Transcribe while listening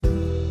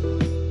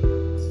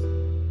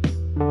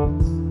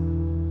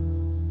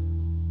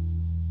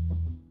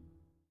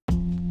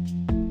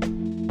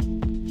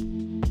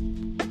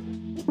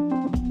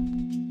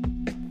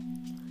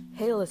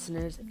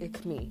listeners,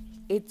 it's me,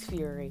 It's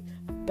Fury,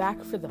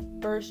 back for the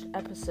first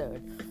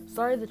episode.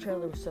 Sorry the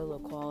trailer was so low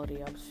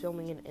quality. I was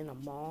filming it in a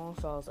mall,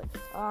 so I was like,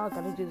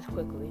 gotta do this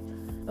quickly.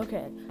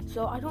 Okay,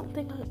 so I don't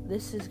think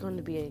this is going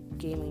to be a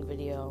gaming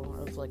video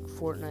of like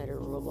Fortnite or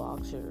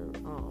Roblox or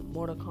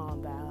Mortal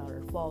Kombat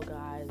or Fall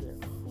Guys or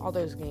all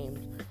those games.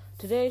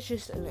 Today is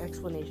just an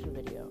explanation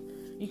video.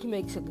 You can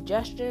make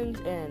suggestions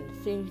and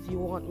things you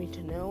want me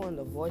to know in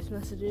the voice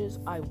messages.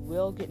 I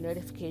will get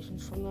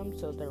notifications from them,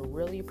 so they're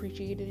really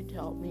appreciated to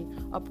help me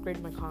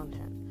upgrade my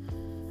content.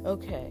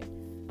 Okay.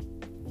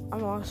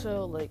 I'm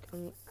also,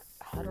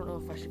 I don't know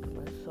if I should give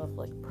myself,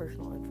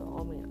 personal info.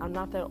 I mean, I'm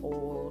not that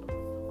old,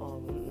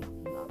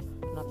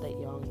 not that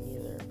young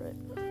either, but,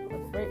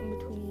 right in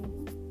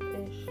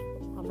between-ish.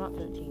 I'm not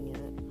 13 yet,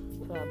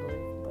 sadly,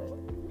 but,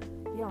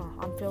 yeah,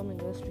 I'm filming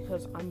this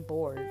because I'm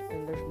bored,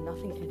 and there's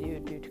nothing to do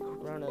due to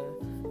Corona,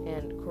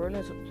 and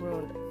Corona's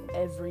ruined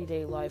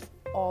everyday life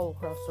all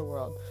across the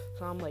world.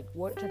 So I'm like,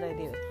 what should I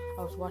do?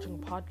 I was watching a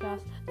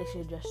podcast, they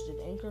suggested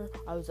Anchor.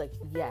 I was like,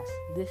 yes,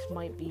 this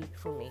might be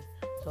for me.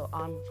 So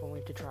I'm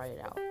going to try it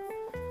out.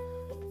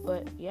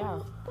 But yeah,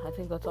 I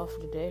think that's all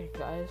for today,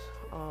 guys.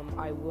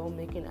 I will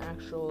make an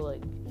actual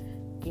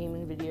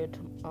gaming video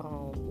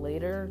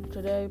later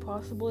today,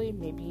 possibly,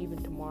 maybe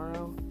even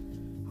tomorrow,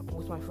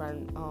 with my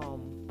friend,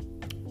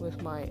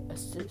 with my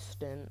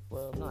assistant.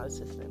 Well, not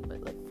assistant,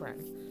 but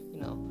friend,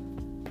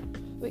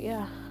 But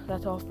yeah,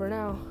 that's all for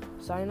now.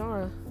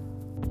 Sayonara.